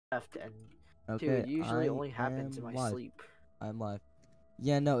left, and dude, Okay, it usually I only happens in am my live. sleep. I'm live.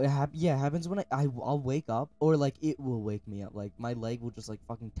 Yeah, no, it happens when I'll wake up, or like it will wake me up. Like my leg will just like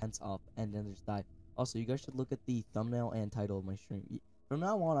fucking tense up and then just die. Also, you guys should look at the thumbnail and title of my stream. From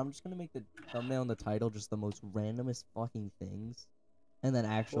now on, I'm just gonna make the thumbnail and the title just the most randomest fucking things, and then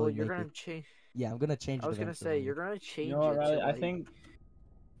Well, actually you're make gonna it. change. Yeah, I'm gonna change I it was gonna say eventually. you're gonna You know change what, it to Riley? like.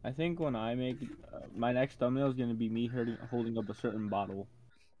 I think when I make my next thumbnail is gonna be me holding up a certain bottle.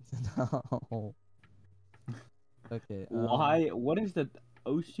 No. Okay. Why? What is the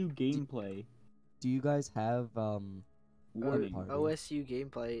OSU gameplay? Do you guys have Warning. party? OSU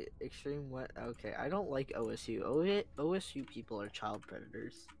gameplay extreme what? Okay, I don't like OSU. OSU people are child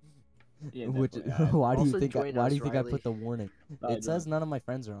predators. Yeah, Which definitely. why do you Also think join why do us, you think I Riley. put the warning? It says none of my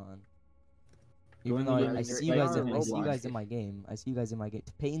friends are on. Even Join though the I game. see you're you guys on in, I see you Roblox. guys in my game. I see you guys in my game.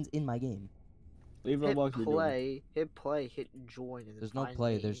 Payne's in my game. Leave Hit Roblox. play, hit play, hit join, and then There's no find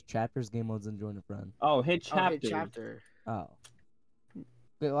play. me. There's chapters, game modes, and join a friend. Oh, hit Oh, hit chapters. chapter. Oh.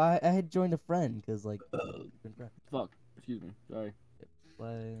 Wait, well, I had joined a friend because like. Fuck. Excuse me. Sorry. Hit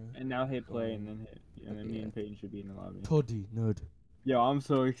play. And now hit play and Join. then hit. And then Okay, me yeah. and Peyton should be in the lobby. Toddy nerd. Yo, I'm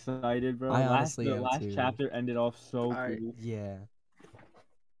so excited, bro. I honestly the am last too. chapter ended off so Alright. cool. Yeah.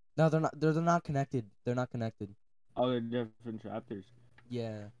 No, they're not. They're not connected. They're not connected. Oh, they're different chapters.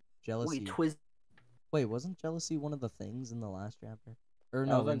 Yeah. Jealousy. Wait, Wait, wasn't jealousy one of the things in the last chapter? Or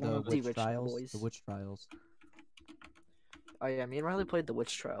That no, was, like, in one the of the- witch Witch trials. boys. The witch trials. Oh yeah, me and Riley played the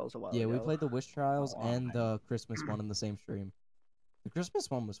witch trials a while Yeah, ago. we played the witch trials Oh, and the Christmas one in the same stream. The Christmas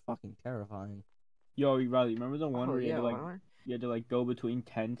one was fucking terrifying. Yo, Riley, remember the one Oh where you yeah, had to why? you had to like go between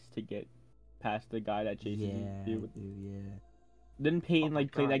tents to get past the guy that chases Yeah, you? I Dude. do, yeah. Didn't Peyton Oh my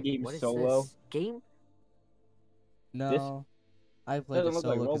play that God, game what is solo? this? Game? No, I played it doesn't look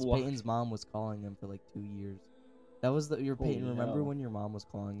like solo because Roblox. Peyton's mom was calling him for like 2 years. That was your Peyton. Holy Remember hell. when your mom was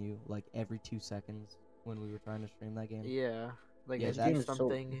calling you like every 2 seconds when we were trying to stream that game? Yeah, like Yeah, I that did is so-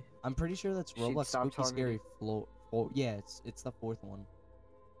 something. I'm pretty sure that's She'd Roblox stop Spooky telling me Scary Floor. Yeah, it's the 4th one.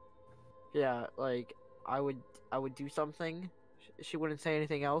 Yeah, like I would do something. She wouldn't say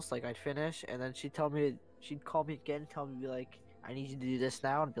anything else. Like I'd finish, and then she'd she'd call me again, tell me be like, I need you to do this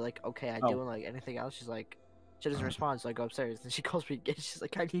now, and be like, okay, I do. Oh. And like anything else, she's like, she doesn't respond. So I go upstairs, and she calls me again. She's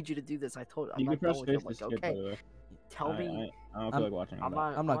like, I need you to do this. I told her I'm You can not press done with you. space I'm to like, skip, by okay, the way. tell me. I don't feel like watching I'm that.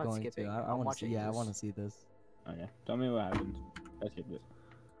 not. I'm not not going skipping. to. I I'm want to see. watching Yeah, I this. want to see this. Okay, tell me what happens. Let's skip this.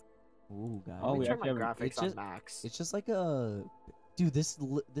 Ooh, guys. Oh, Let me we turn my actually have graphics it's on just- max. It's just like a, dude. This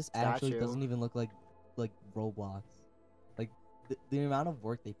actually Statue. doesn't even look like Roblox. Like the amount of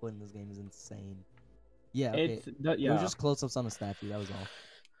work they put in this game is insane. Yeah, okay. It's It yeah. was just close-ups on a statue. That was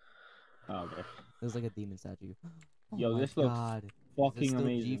all. Oh, okay. It was like a demon statue. Oh Yo, my this looks God. Is this Fucking still G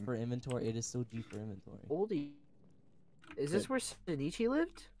amazing. for inventory? It is still G for inventory. Holy. Is this Good. where Shinichi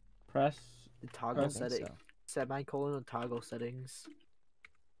lived? Press. The I toggle don't think setting. so. Semicolon toggle settings.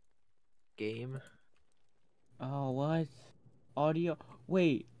 Game. Oh, what? Audio.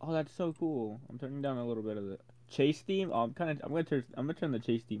 Wait. Oh, that's so cool. I'm turning down a little bit of the chase theme. Oh, I'm gonna turn the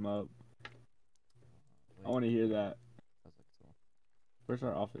chase theme up. I Wait, want to hear that. that's like so- Where's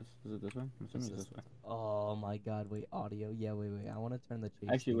our office? Is it this way? I'm assuming This it's is- this way. Oh my God! Wait, audio. Yeah, wait. I want to turn the chase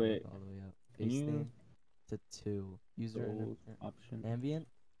Actually, theme wait. all the way up. Can Chase you- theme to 2. User Goals, inter- option. ambient.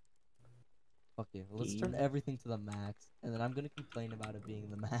 Okay, let's turn Game. everything to the max, and then I'm gonna complain about it being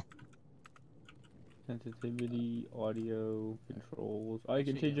the max. Sensitivity, audio, controls. Oh, you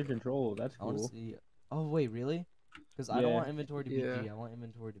can Actually, change your control. That's I want to cool. see. Oh wait, really? Because I don't Yeah. want inventory to be Yeah. G. I want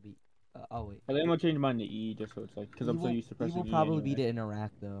inventory to be. Oh wait. I think I'm gonna change mine to E just so it's like, because I'm so used to E pressing will E probably be anyway. to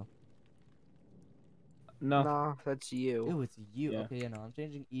interact though. No. Nah, that's you. Ew, it's you. Yeah. Okay, yeah, no, I'm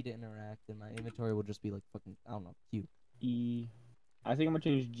changing E to interact, and my inventory will just be like fucking, I don't know, Q. E. I think I'm gonna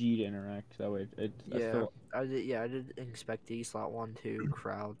change G to interact. That way it's Yeah, still... I did. Yeah, I did expect D slot 1 2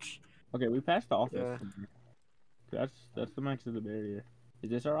 crouch. Okay, we passed the office. Yeah. That's the max of the barrier. Is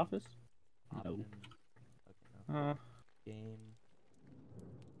this our office? No. Options. Okay, no. Game.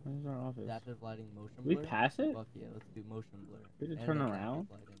 Where's our office? Adaptive lighting, motion We blur. pass it? Fuck yeah, let's do motion blur. We had to and turn adaptive around?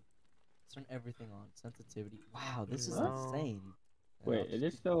 lighting. Let's turn everything on. Sensitivity. Wow, this is No. insane. And Wait, I'll it just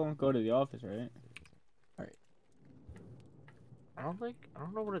is do- still go to the office, right? I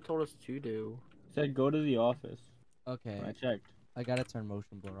don't know what it told us to do. It said go to the office. Okay, When I checked. I gotta turn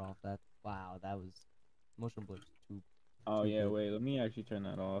motion blur off. Wow, that was motion blur's too. Oh Too yeah, good. wait, let me actually turn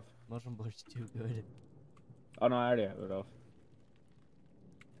that off. Motion blur's too good. Oh no, I already have it off.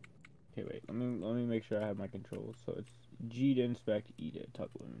 Okay, wait, let me make sure I have my controls. So it's G to inspect, E to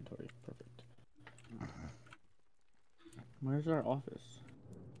toggle inventory. Perfect. Where's our office?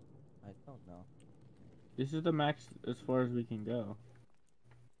 I don't know. This is the max as far as we can go.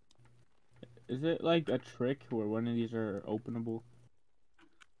 Is it like a trick where one of these are openable?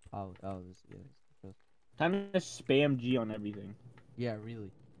 This, yeah. Time to spam G on everything. Yeah,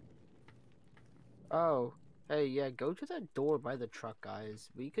 really. Oh, hey, yeah, go to that door by the truck, guys.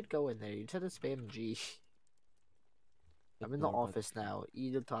 We could go in there. You just have to spam G. I'm in the office now. E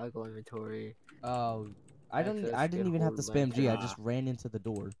to toggle inventory. Oh, I Access, didn't get even have to hold spam G. I lantern. just ran into the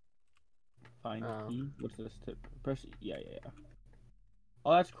door. Find Oh. key. What's this tip? Press. Yeah.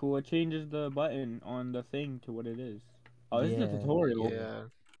 Oh, that's cool. It changes the button on the thing to what it is. Oh, this is a Yeah. tutorial. Yeah,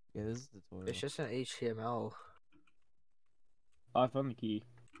 Yeah, this is the tutorial. it's just an HTML. Oh, I found the key.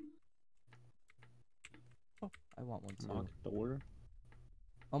 Oh, I want one too. Lock door.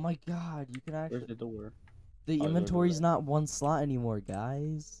 Oh my god, you can Where's actually. the door? The Oh, the door's over inventory's there. not one slot anymore,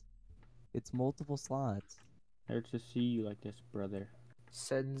 guys. It's multiple slots. Here to see you like this, brother.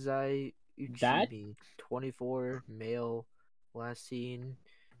 Senzai That? Uchimi, 24, male, last seen.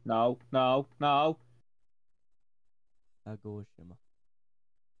 No. Agoshima.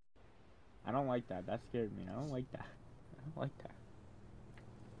 I don't like that. That scared me. I don't like that.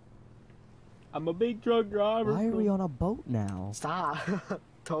 I'm a big truck driver. Why are we on a boat now? Stop!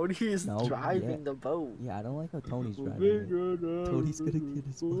 Tony is No, driving yeah. the boat. Yeah, I don't like how Tony's I'm a driving big it. truck driver. Tony's gonna get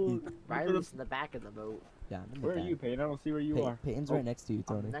his fucking. Riley's in the back of the boat. Yeah, I'm in the Where are back. you, Peyton? I don't see where you are. Peyton's Oh, right next to you,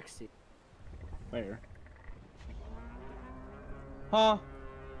 Tony. I'm next to you. Where? Huh?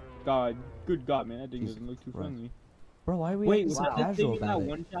 God. Good God, man. That thing Jesus doesn't look too Christ. friendly. Bro, why are we Wait, acting was so that the casual thing in that about it?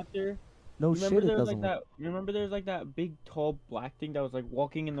 one chapter? No Remember shit, it there was doesn't like look. that. Remember there's like that big, tall, black thing that was like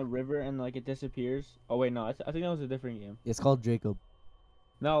walking in the river and like it disappears. Oh wait, no, I think that was a different game. It's called Jacob.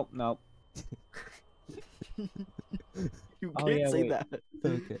 No. You Oh, can't yeah, say wait. that.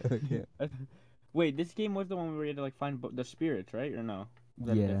 Okay. Wait, this game was the one where you had to like find the spirits, right? Or no? Was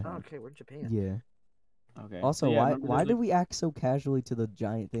that a Yeah. different Oh, one? okay, we're in Japan. Yeah. Okay. Also, So, yeah, why remember why there's, did like, we act so casually to the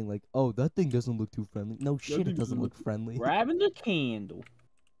giant thing? Like, oh, that thing doesn't look too friendly. No shit, thing it doesn't doesn't look friendly. grabbing the candle?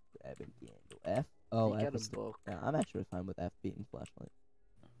 Grabbing candle. F. Oh, Take F out is a book. Yeah, I'm actually fine with F being flashlight.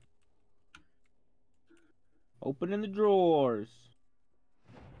 Opening the drawers.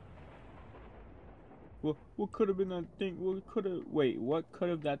 What could have been that thing? What could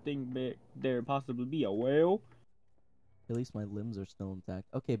have that thing been there possibly be? A whale? At least my limbs are still intact.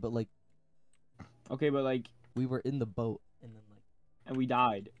 Okay, but like Okay, but like, we were in the boat and then like and we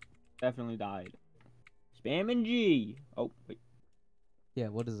died. Definitely died. Spamming G. Oh, wait. yeah,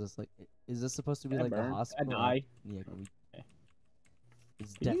 what is this like? Is this supposed to be Can I like a burn? hospital? Can I die? Yeah, can we? Okay.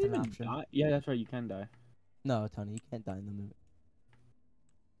 Is Can death you an even option? die? Yeah, that's right. You can die. No, Tony, you can't die in the movie.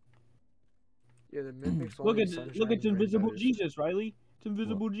 Yeah, the mimics Look only at sunshine it's Invisible rainbows. Jesus, Riley. It's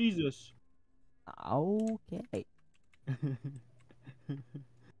Invisible Jesus. Okay. It's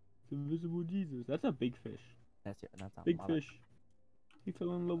Invisible Jesus. That's a big fish. That's a Big lot of- fish. He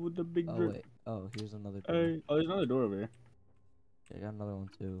fell in love with the big Oh drip. wait. Oh, here's another door. Hey. Oh, there's another door over here. I got another one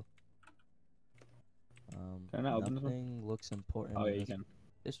too. Can I open this one? Nothing looks important. Oh, in yeah, you this. can.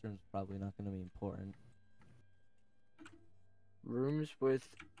 This room's probably not gonna be important. Rooms with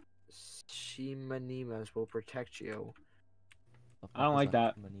Shimanimas will protect you. The fuck I don't is like a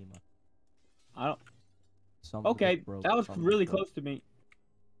that. Manema? I don't. Something Okay, just broke, that was something really broke. close to me.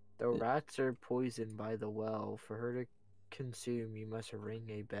 The rats are poisoned by the well. For her to consume, you must ring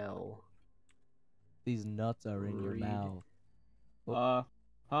a bell. These nuts are in your Read. mouth. Oh.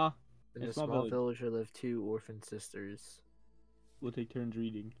 Huh? In A the small small village. village there live two orphan sisters. We'll take turns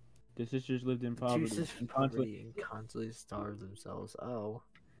reading. The sisters lived in The two poverty. sisters and poverty and constantly starve themselves. Oh.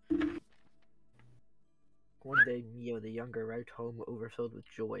 One day, Mio, the younger, arrived home overfilled with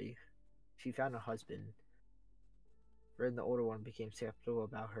joy. She found a husband. Rin, the older one, became skeptical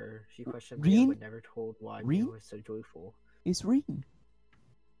about her. She questioned Mio, Rin? but never told why Rin? Mio was so joyful. It's Reem.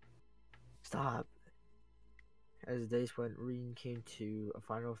 Stop. As the days went, Rin came to a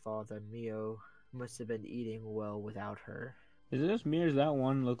final thought that Mio must have been eating well without her. Is it just me or does that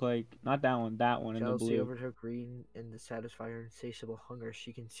one look like not that one in the Jealousy blue? overtook Rin, and to satisfy her insatiable hunger,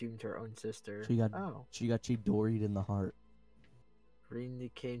 she consumed her own sister. She got Oh. Chidori'd in the heart. Rin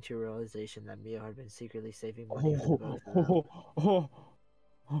came to a realization that Mio had been secretly saving money for the both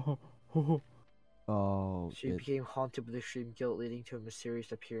of them. Oh, She good. became haunted with extreme guilt, leading to a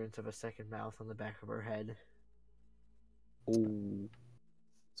mysterious appearance of a second mouth on the back of her head. Oh.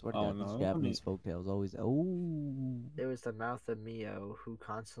 Swear to Oh, God, no, these I Japanese folktales always. Oh. It was the mouth of Mio, who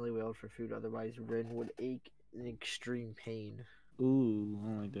constantly wailed for food, otherwise Rin would ache in extreme pain. Ooh, I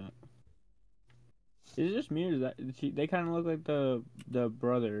don't like that. Is it just me or is that they kind of look like the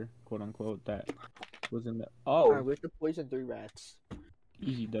brother, quote unquote, that was in the Alright, we have to poison 3 rats.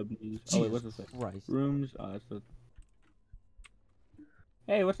 easy W's. Jesus Oh wait, what's this say? Christ. Rooms. Oh, that's the.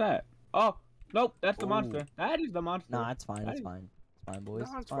 Hey, what's that? Oh, Nope, that's the Oh. monster. That is the monster. Nah, it's fine. That It's is- fine. It's fine, boys.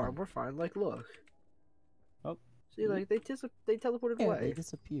 No, it's fine. We're fine. Like, look. Oh. See, like they teleported Yeah, away. they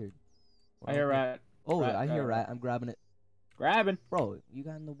disappeared. I hear Well, rat. Oh, Rat, I hear rat. rat. I'm grabbing it. Grabbing. Bro, you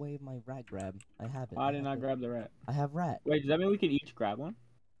got in the way of my rat grab. I have it. I did have not it. grab the rat. I have rat. Wait, does that mean we can each grab one?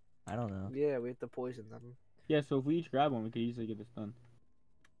 I don't know. Yeah, we have to poison them. Yeah, so if we each grab one, we could easily get this done.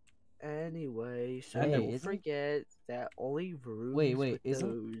 Anyway, so Hey, don't isn't- forget that only rooms wait, with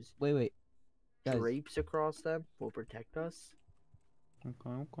isn't- those Wait. Guys, drapes across them will protect us.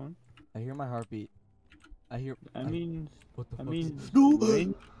 Okay. I hear my heartbeat. I hear. That means. What the I fuck? mean. No!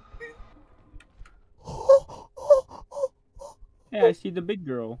 When... Hey, I see the big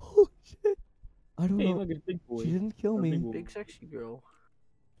girl. Oh shit! I don't Hey, know. look, it's big boy. She didn't kill Or me. big boy. Big sexy girl.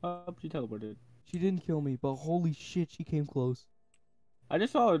 Oh, she teleported. She didn't kill me, but holy shit, she came close. I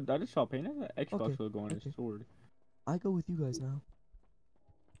just saw Pain has an Xbox Okay, logo on okay. his sword. I go with you guys now.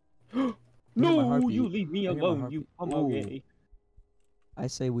 my No, heartbeat. you leave me I hear my alone, you heartbeat. homo Ooh. gay. I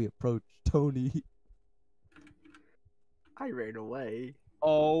say we approach Tony. I ran away.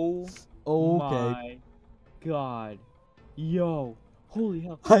 Oh Okay. my god. Yo. Holy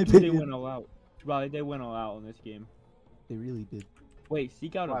hell. Hi, Dude, they Peyton. went all out. Riley, they went all out in this game. They really did. Wait,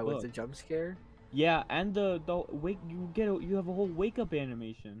 seek out a Why, book. with the jump scare? Yeah, and the wake you have a whole wake up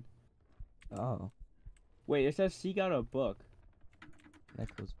animation. Oh. Wait, it says seek out a book.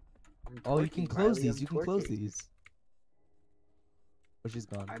 That close. I'm Oh, you can twerking, close Riley, these. I'm You can close twerking. these. Oh, she's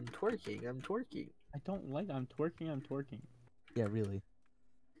gone. I'm twerking. I'm twerking. I don't like I'm twerking. Yeah, really.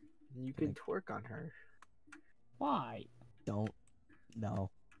 You can twerk on her. Why? Don't. No.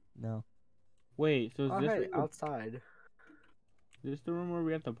 No. Wait, so is Oh, this, hey, outside. is this the room where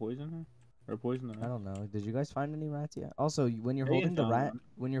we have to poison her? Or poison the I don't know. Did you guys find any rats yet? Also, when you're Peyton holding the found rat, one.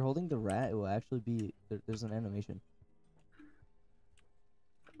 when you're holding the rat, it will actually be there's an animation.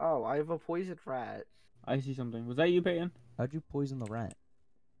 Oh, I have a poisoned rat. I see something. Was that you, Peyton? How'd you poison the rat?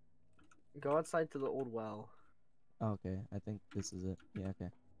 Go outside to the old well. Oh, okay, I think this is it. Yeah, okay.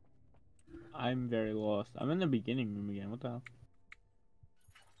 I'm very lost. I'm in the beginning room again. What the hell?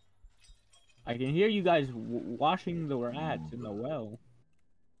 I can hear you guys washing the rats in the well.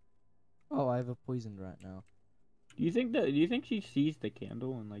 Oh, I have a poisoned rat now. Do you think she sees the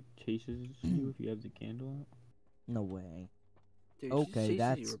candle and like chases you if you have the candle out? No way. Dude, Okay, she chases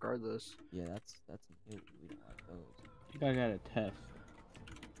that's- you regardless. Yeah, that's we don't like those. I think I got a test.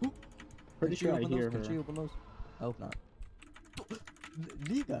 Can Pretty she sure I open hear those? Can she her. open those? I hope not.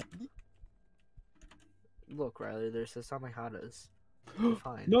 Liga. Look, Riley, there's the Samihatas. You're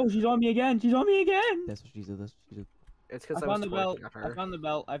fine. No, she's on me again. She's on me again. That's what she did. That's what she did. It's I because I, found was the belt. twerking on I her. found the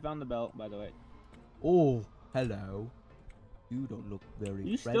belt. I found the belt. By the way, Oh, hello. You don't look very.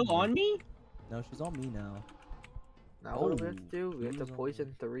 you still friendly. on me? No, she's on me now. Now what do we have to Oh, do? We have to who's on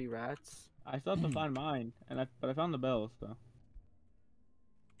poison 3 rats. I still have to find mine, but I found the bell so.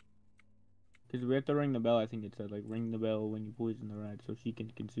 Because we have to ring the bell. I think it said like ring the bell when you poison the rat so she can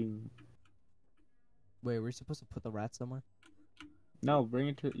consume. Wait, we're supposed to put the rat somewhere? No,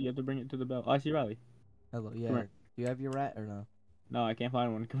 you have to bring it to the bell. Oh, I see Riley. Hello, yeah. here. Do you have your rat or no? No, I can't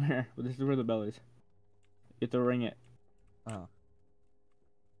find one. Come here. But this is where the bell is. You have to ring it. Oh.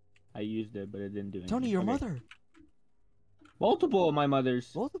 I used it, but it didn't do anything. Tony, your Okay. mother! Multiple of my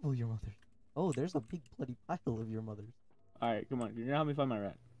mothers. Multiple your mothers. Oh, there's a big bloody pile of your mothers. Alright, come on. You're gonna help me find my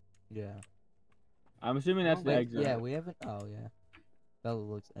rat. Yeah. I'm assuming that's the Wait, exit. yeah, we haven't. Oh, yeah. Bella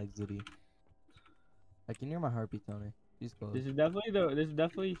looks exity. I can hear my heartbeat, Tony. She's close. This is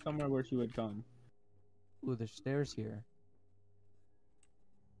definitely somewhere where she would come. Ooh, there's stairs here.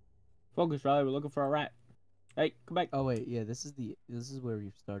 Focus, Riley. We're looking for a rat. Hey, come back. Oh wait, yeah, this is where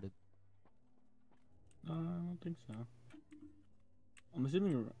we've started. I don't think so. I'm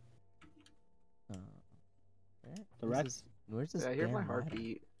assuming you're Where The is rats- this- Where's this? Yeah, I hear my damn rat at?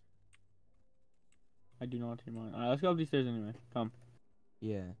 heartbeat. I do not hear mine. Alright, let's go up these stairs anyway. Come.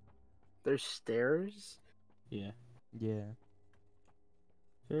 Yeah, There's stairs? Yeah. yeah.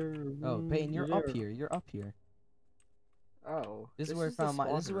 Sure. Oh, Peyton, you're up here. You're up here. Oh. This is where I found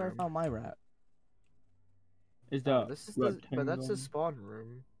my. This is where I found my rat. Is Oh, the this is the, but that's the rectangle- spawn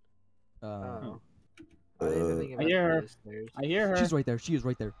room. Oh. Oh. I didn't even think I about hear her. the stairs. I hear her. She's right there. She is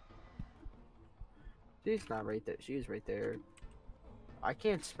right there. She's not right there. She's right there. I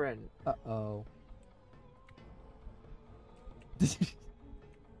can't sprint. Uh oh.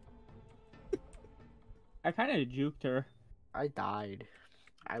 I kind of juked her. I died.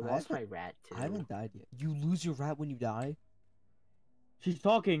 I lost my haven't- rat too. I haven't died yet. You lose your rat when you die? She's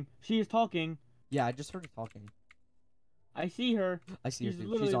talking. She is talking. Yeah, I just heard her talking. I see her. I see her. She's Too.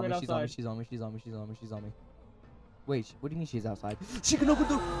 literally She's on right me. She's on me. outside. She's on me. She's on me. She's on me. She's on me. Wait, what do you mean she's outside? She can open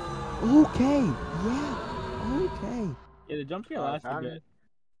the. Okay. Yeah. Okay. Yeah, the jump scare I lasted found, good.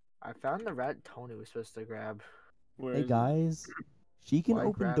 I found the rat Tony was supposed to grab. Where Hey is it? guys, she can Well, I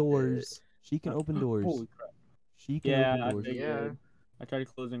open grabbed doors. She can Uh, open doors. Holy crap. She can Yeah, open I doors. figured. Yeah. I tried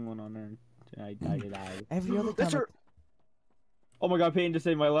closing one on her and I died. Every other That's time. her. Oh my god, Peyton just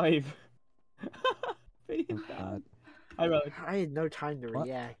saved my life. Oh Peyton God. died. Hi, Riley. I had no time to What?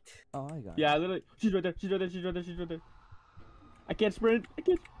 react. Oh, I got Yeah, literally. She's right there. She's right there. She's right there. She's right there. I can't sprint. I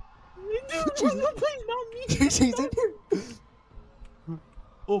can't. Dude, She's- no, please, not me. it. She's in here.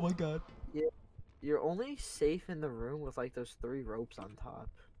 Oh my God. You're only safe in the room with like those 3 ropes on top.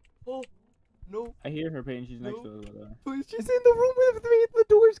 Oh no. I hear her, Peyton. She's next No. to us. By the way. Please, she's in the room with me. The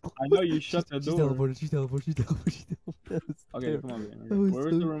door's closed. I know you shut the She's door. teleported. She's teleported. She's teleported. She's teleported. That was Okay, terrible. come on, Peyton. That was Where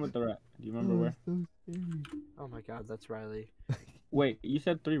was so- the room with the rat? Do you remember That where? was so scary. Oh my god, that's Riley. Wait, you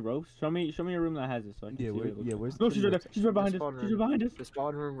said 3 ropes? Show me a room that has it so I can see Yeah, what where, it looks yeah, like. where's No, the she's right there. ropes? She's right behind Spawn us. She's room. right behind us. The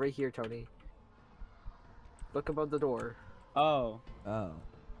spawn room right here, Tony. Look above the door. Oh. Oh.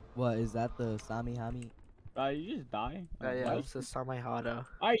 What, is that the Samihami? You just die? Yeah, Why- it's the Samihada.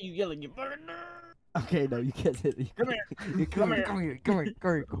 Why are you yelling? You murder! Okay, no, you can't hit it. Come here. Come here, come here, come here,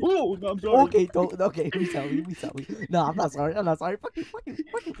 come here. Oh, no, I'm sorry. Okay, don't. Okay, we sorry. No, I'm not sorry. I'm not sorry. Fucking.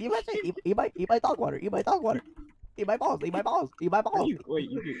 Eat my shit. Eat my dog water. Eat my dog water. Eat my balls. Eat my balls. Eat my balls.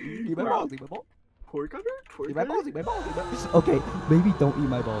 Wait, you Eat my balls. Eat my balls. Pork under? Pork Eat my balls. Eat my balls. Eat my. Okay, maybe don't eat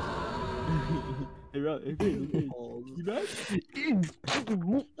my balls. Hey, Peyton, Balls. you back?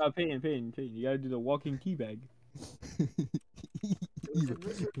 Peyton, you gotta do the walking teabag. Eat my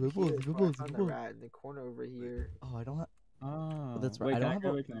balls. Eat my balls. On Eat the my balls. rat in the corner over here. Oh, I don't have. Oh, that's right. Wait, I don't can have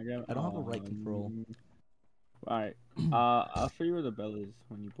grab a- it? Can I grab it? I don't have a right control. Alright. I'll show you where the bell is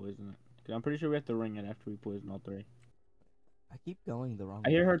when you poison it. 'Cause I'm pretty sure we have to ring it after we poison all 3. I keep going the wrong. I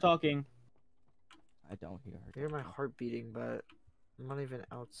hear way. her talking. I don't hear her. I hear my heart beating, but I'm not even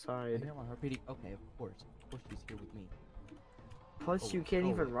I outside. hear my heart beating. Okay, of course she's here with me. Plus, you can't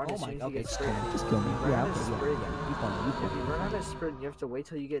even run Oh as my. soon as you Okay, get just kill me. sprint. Just kill me. You run Yeah, out of okay, sprint. yeah. You funny. You If you funny. run out of sprint, you have to wait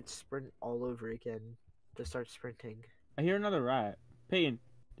till you get sprint all over again to start sprinting. I hear another rat. Peyton,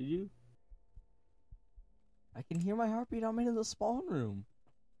 did you? I can hear my heartbeat. I'm in the spawn room.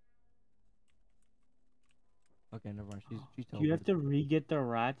 Okay, never mind. She's Do you have teleported. to re-get the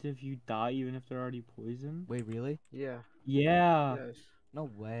rats if you die, even if they're already poisoned? Wait, really? Yeah. Yeah. Yes. No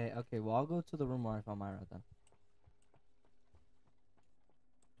way. Okay, well I'll go to the room where I found my rat then.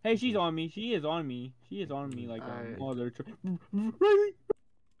 Hey, she's on me. She is on me. She is on me like a Alright. mother. Riley!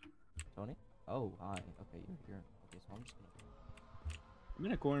 Tony? Oh, hi. Okay, you're here. Okay, so I'm just gonna. I'm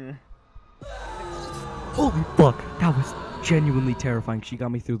in a corner. Holy fuck! That was genuinely terrifying. She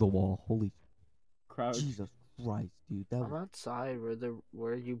got me through the wall. Holy Crouch. Jesus Christ, dude. That I'm outside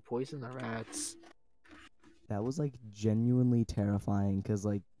where you poison the rats. was like genuinely terrifying because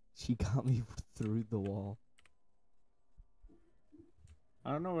like she got me through the wall.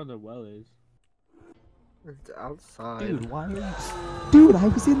 I don't know where the well is. It's outside. Dude, why are you? Dude, I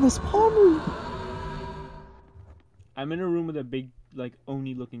was in the spawn room. I'm in a room with a big, like,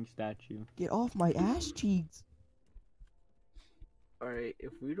 Oni-looking statue. Get off my ass cheeks. Alright,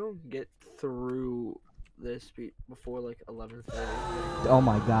 if we don't get through this before like 11:30, Oh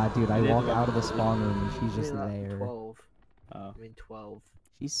my god, dude! I It is walk about out of the 30. spawn room and she's I just mean, not there. 12. Oh. I mean 12.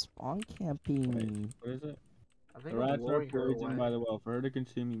 She's spawn camping. What is it? I think The I'm rats are luring her poisoned away. by the well. For her to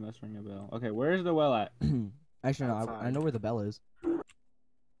consume, you must ring a bell. Okay, where's the well at? Actually, no. I Outside. know where the bell is.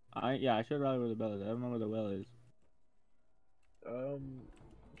 Yeah, I should rather where the bell is. I don't know where the well is. Should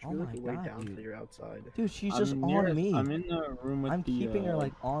Oh we look my your way God, down dude. till you're outside? Dude, she's I'm just near- on me. I'm in the room with I'm the, keeping her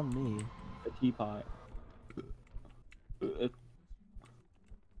like on me. the teapot. I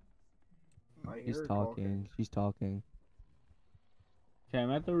hear She's her talking. She's talking. Okay,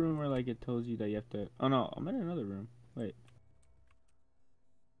 I'm at the room where like it tells you that you have to. Oh no, I'm in another room. Wait.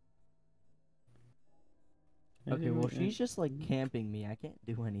 Okay, well she's just like camping me. I can't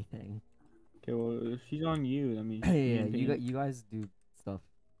do anything. Okay, well if she's on you. I mean. Yeah, you guys do stuff.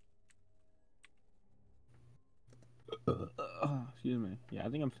 Excuse me. Yeah, I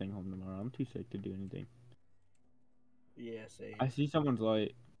think I'm staying home tomorrow. I'm too sick to do anything. Yeah, same. I see someone's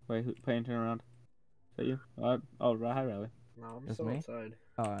light. Wait, Payne, turn around. Is that you? Oh, hi, Riley. No, I'm That's still me? outside.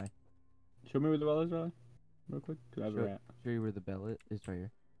 Alright. Show me where the well is, Riley. Real quick. 'Cause I have a Sure. rat. Show you where the bell is. It's right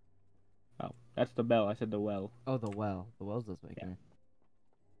here. Oh, that's the bell. I said the well. Oh, the well. The well's this way. Yeah. Come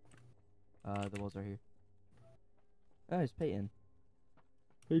here. The well's right here. Oh, it's Peyton.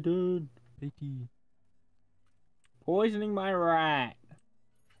 Hey, dude. Peyton. Poisoning my rat.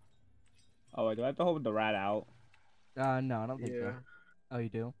 Oh, wait, do I have to hold the rat out? No, I don't think Yeah. so. Oh, you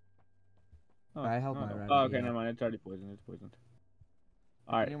do? Oh, I held no. my rat Oh, out, okay, yeah. never mind. It's already poisoned. It's poisoned.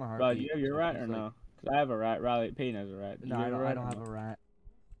 All right, hear my Riley, do heartbeat, you have your so rat she's or like- no? Cause I have a rat. Riley, Peyton has a rat. Do No, you have a rat I don't or have no? a rat.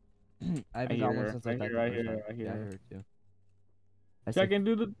 I I haven't hear got one her. since I I died hear the her, I first hear her, time. I hear Yeah, I her. heard too. I Check say,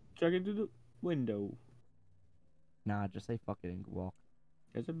 into the window. nah, just say fuck it and walk.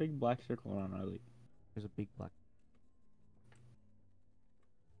 There's a big black circle around Riley. There's a big black.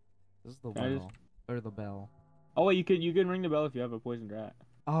 This is the Can I just- well or the bell. Oh wait, you can ring the bell if you have a poisoned rat.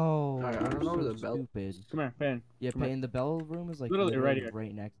 Oh, Alright, I you're don't know where so the bell stupid. Come here, Peyton. Yeah, Come here. Peyton, the bell room is like Literally right literally here.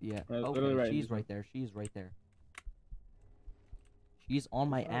 right next. Yeah. Literally Okay, right in she's this right room. there. She's right there. She's on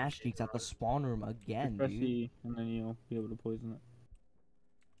my ass cheeks at the spawn room again, Press dude. E, and then you'll be able to poison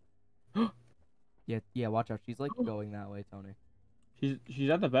it. Yeah, watch out. She's like going that way, Tony. She's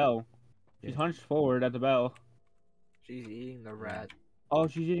at the bell. She's Yeah. hunched forward at the bell. She's eating the rat. Oh,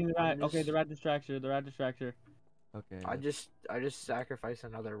 she's eating the I'm rat. Okay, the just- rat distracts her. The rat distracts her. Okay. I just sacrificed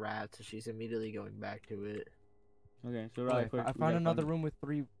another rat, so she's immediately going back to it. Okay, so Riley, Okay, quick. I we found gotta another find room with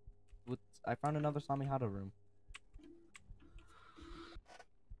three. I found another Samihada room.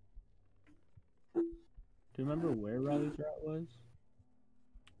 it. Do you remember where Riley's rat was?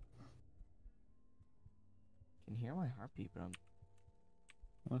 Can hear my heartbeat, but I'm.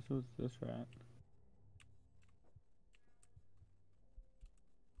 Unless it was this rat.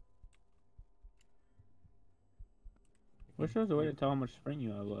 Wish there was a way to tell how much sprint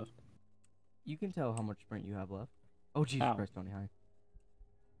you have left. You can tell how much sprint you have left. Oh Jesus How? Christ, Tony! Hi.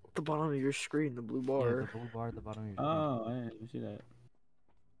 At the bottom of your screen, the blue Yeah, bar. the blue bar at the bottom of your screen. Oh, I didn't even see that.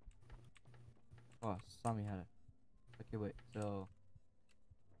 Oh, Samihada. Okay, wait. So.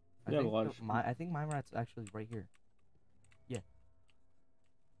 You have a lot of I think my rat's actually right here. Yeah.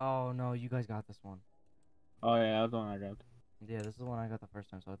 Oh no, you guys got this one. Oh yeah, that was the one I grabbed. Yeah, this is the one I got the first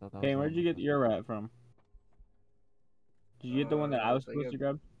time, so I thought that was. Hey, the where'd one you that get was- your rat from? Did you get the one that I was I think supposed to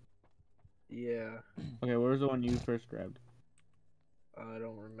grab? Yeah, Okay, where was the one you first grabbed? I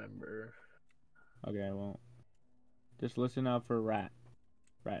don't remember. Okay, I won't. Just listen out for rat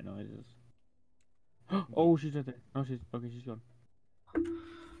noises. Oh, she's right there. No, she's she's gone.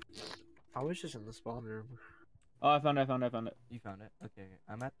 I was just in the spawn room. Oh, I found it. You found it? Okay,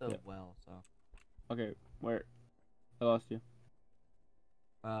 I'm at the Yeah. well, so. Okay, where? I lost you.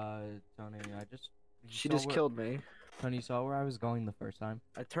 Tony, I just. you She saw just where- killed me. Tony, you saw where I was going the first time?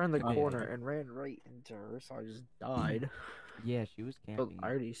 I turned the Oh, yeah. corner and ran right into her, so I just died. Yeah, she was But camping. I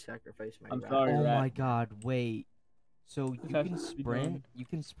already sacrificed my I'm rat. sorry. Oh rat. my god, wait. So you has can to be sprint, done. you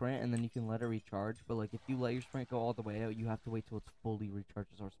can sprint and then you can let it recharge, but like if you let your sprint go all the way out, you have to wait till it's fully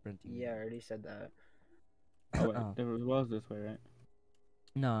recharges or sprinting. Yeah, I already said that. Oh wait, Oh. there was this way, right?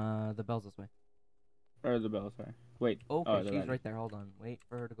 No, the bell's this way. Or the bell, sorry. Wait. Okay, oh, the she's rat. right there. Hold on. Wait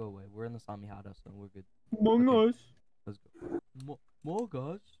for her to go away. We're in the Samihada, so we're good. Among Okay. Us. Let's go. More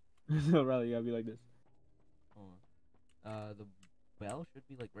guys. So Riley, you gotta be like this. Hold on. The bell should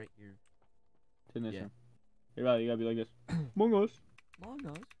be like right here. It's in this Yeah. room. Hey Riley, you gotta be like this. Among Us. More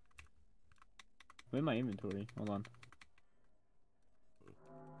guys. I'm in my inventory. Hold on.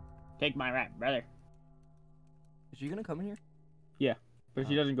 Take my rat, brother. Is she gonna come in here? But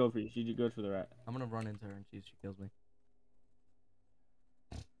she Oh. doesn't go for you. She just goes for the rat. I'm gonna run into her and see if she kills me.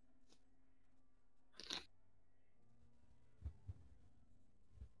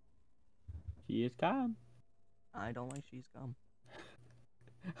 She is calm. I don't like she's come.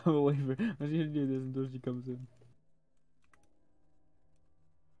 I'm gonna wait for. I'm just gonna do this until she comes in.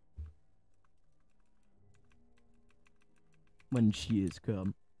 When she is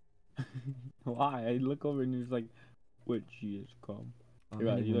come. Why? I look over and he's like, "What she is calm." Oh, Hey,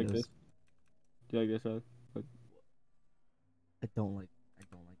 Riley, you like windows. this? Do you like this, Riley? I don't like that.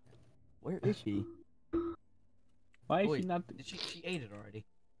 Where is she? Why is Oh, she wait. not? She ate it already.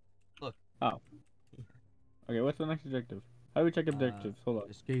 Okay, what's the next objective? How do we check objectives? Hold on.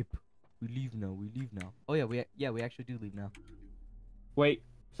 Escape. We leave now. We leave now. Oh yeah, we actually do leave now. Wait.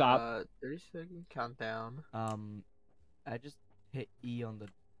 Stop. 30-second countdown. I just hit E on the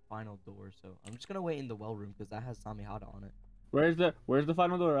final door, so I'm just gonna wait in the well room because that has Samihada on it. Where's the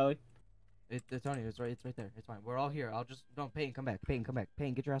final door, Riley? It's Tony. It's right there. It's fine. We're all here. I'll just don't Payne, come back. Payne, come back.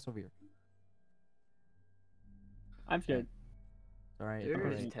 Payne, get your ass over here. I'm scared. It's alright. There's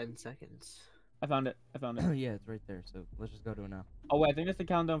Alright. 10 seconds. I found it. Yeah, it's right there. So let's just go to it now. Oh wait, I think it's the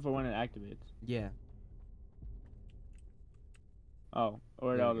countdown for when it activates. Yeah. Oh,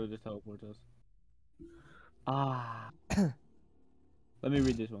 or it Yeah, auto just teleports us. Ah. Let me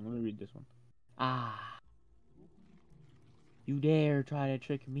read this one. Ah. You dare try to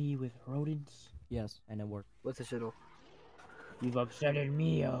trick me with rodents? Yes, and it worked. What's the shittle? You've upsetted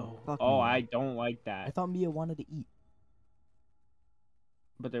Mio. Fuck Oh, Mio. I don't like I that. thought Mia wanted to eat.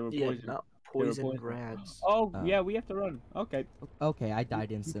 But they were Yeah, poisoned. not poison poison. rats. Oh, Oh. yeah, we have to run. Okay. Okay, I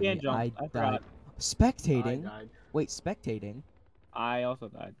died You instantly. can't jump. I I died. forgot. I Spectating? died. Wait, spectating? I also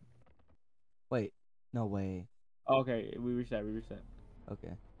died. Wait, no way. Okay, we reset. We reset.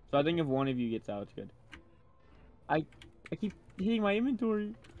 Okay. So I think if one of you gets out, it's good. I keep hitting my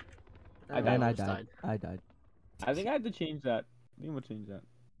inventory. I And died. And I almost died. I died. I think I had to change that. I think we'll change that.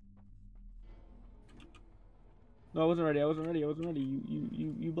 No, I wasn't ready. I wasn't ready. I wasn't ready.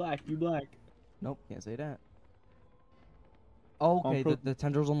 You black. You black. Nope, can't say that. Okay, pro- the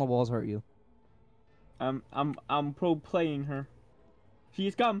tendrils on the walls hurt you. I'm pro playing her. She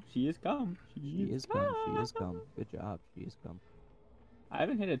is come. She is come. She is come. She is come. Good job. She is come. I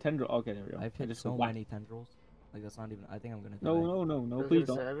haven't hit a tendril. Okay, there we go. I've I hit just so whacked. many tendrils. Like that's not even. I think I'm gonna die. No, please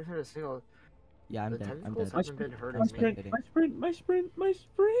don't. I haven't heard a single. Yeah, I'm The dead. I'm tentacles dead. haven't been hurting My I'm me. sprint, spectating. my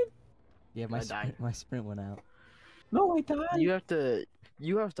sprint. Yeah, my I died. sprint. My sprint went out. No, I died.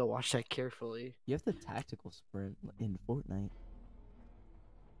 You have to watch that carefully. You have the tactical sprint in Fortnite.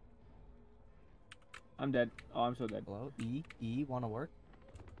 I'm dead. Oh, I'm so dead. Hello, E, wanna work?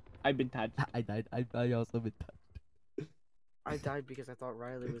 I've been touched. I died. I also been touched. I died because I thought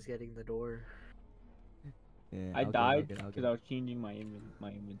Riley was getting the door. Yeah, I okay, died okay, because okay. I was changing my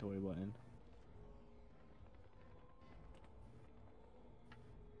inventory button.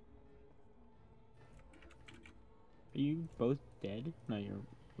 Are you both dead? No, you're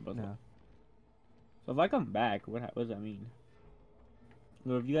both No. dead. So if I come back, what does that mean?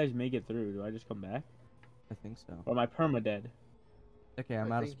 So if you guys make it through, do I just come back? I think so. Or am I perma dead? Okay,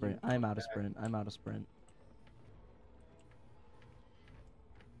 I'm I out of think sprint. you I'm come out of back. sprint. I'm out of sprint.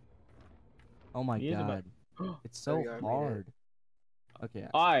 Oh my He is about- god. It's There so you go, I made it. hard. Okay,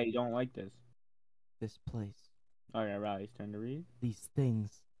 I don't like this. this place. Okay, Riley's turn to read. These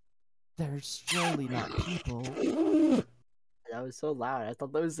things. They're surely not people. That was so loud. I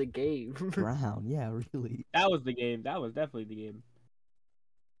thought that was the game. Brown, yeah, really. That was the game. That was definitely the game.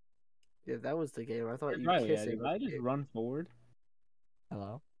 Yeah, that was the game. I thought you Riley, kissing. did was I the just game. run forward?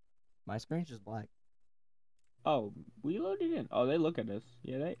 Hello? My screen's just black. Oh, we loaded in. Oh, they look at us.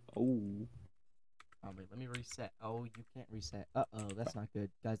 Yeah, they. Oh. Oh, wait, let me reset. Oh, you can't reset. Uh-oh, that's not good.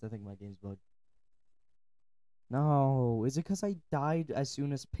 Guys, I think my game's bugged. No, is it because I died as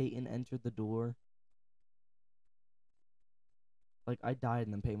soon as Peyton entered the door? Like, I died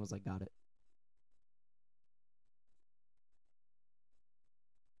and then Peyton was like, got it.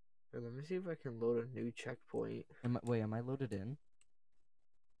 Here, let me see if I can load a new checkpoint. Wait, am I loaded in?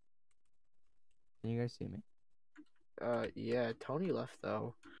 Can you guys see me? Yeah, Tony left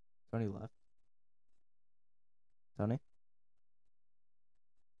though. Tony left. Tony?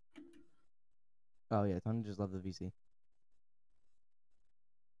 Oh, yeah, Tony just left the VC.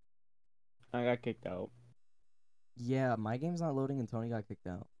 I got kicked out. Yeah, my game's not loading and Tony got kicked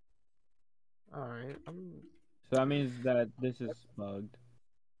out. Alright, So that means that this is bugged.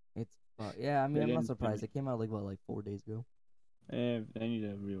 It's, yeah, I mean, They I'm not didn't surprised. finish. It came out, like, what, like 4 days ago? And they need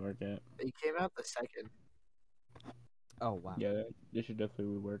to rework it. It came out the second. Oh, wow. Yeah, they should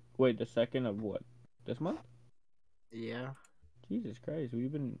definitely rework. Wait, the second of what? This month? Yeah. Jesus Christ,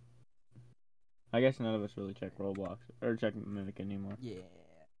 we've been. I guess none of us really check Roblox or check Mimic anymore. Yeah.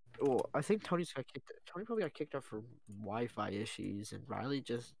 Well, I think Tony's got kicked. Tony probably got kicked out for Wi-Fi issues, and Riley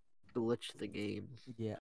just glitched the game. Yeah.